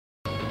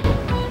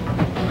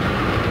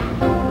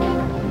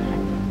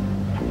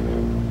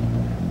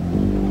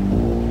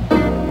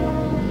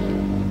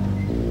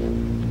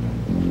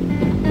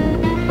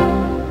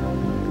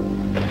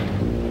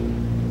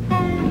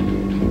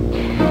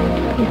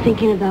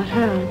thinking about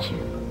her, aren't you?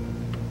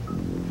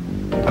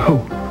 Who?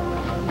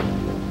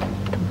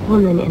 The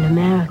woman in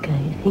America.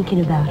 You're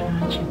thinking about her,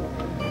 aren't you?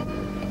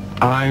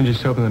 I'm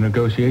just hoping the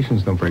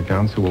negotiations don't break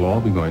down, so we'll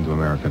all be going to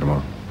America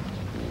tomorrow.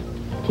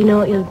 Do you know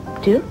what you'll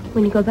do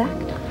when you go back?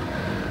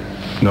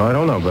 No, I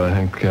don't know, but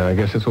I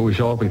guess that's what we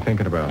should all be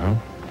thinking about, huh?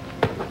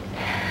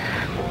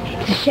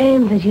 It's a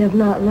shame that you have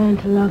not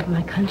learned to love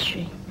my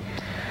country.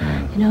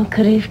 You know,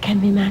 Khareef can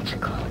be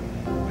magical.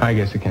 I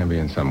guess it can be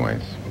in some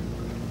ways.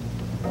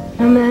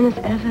 No man has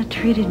ever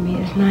treated me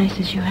as nice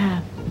as you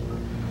have.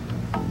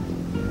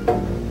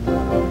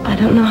 I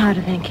don't know how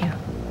to thank you.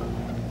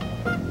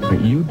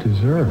 But you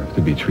deserve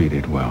to be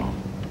treated well.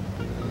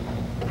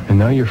 And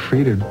now you're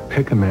free to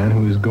pick a man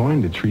who is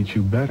going to treat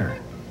you better.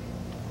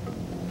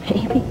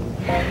 Maybe.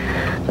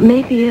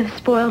 Maybe you've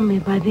spoiled me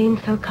by being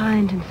so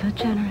kind and so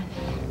generous.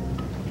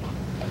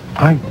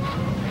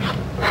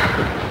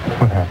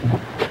 What happened?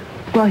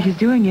 Well, he's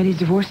doing it. He's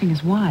divorcing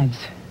his wives.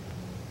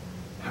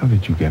 How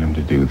did you get him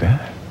to do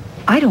that?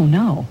 I don't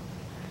know.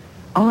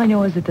 All I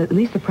know is that at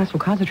least the press will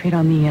concentrate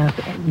on the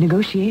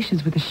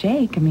negotiations with the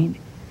sheikh. I mean...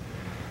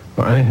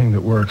 Well, anything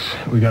that works.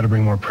 We got to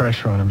bring more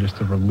pressure on him just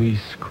to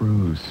release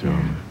Cruz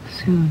soon.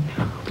 Soon.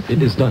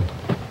 It is done.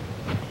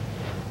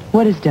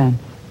 What is done?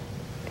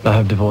 I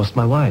have divorced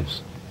my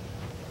wives.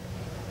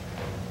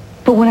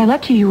 But when I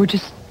left you, you were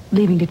just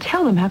leaving to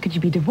tell them. How could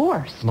you be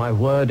divorced? My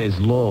word is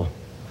law.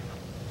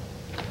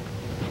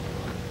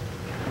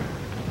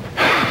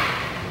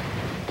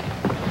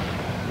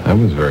 That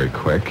was very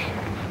quick.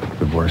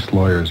 Divorce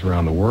lawyers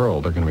around the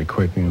world are going to be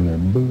quaking in their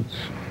boots.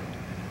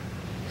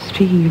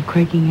 Speaking of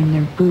quaking in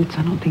their boots,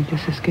 I don't think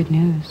this is good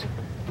news.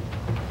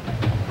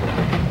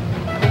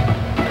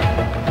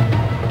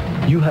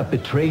 You have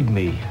betrayed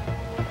me.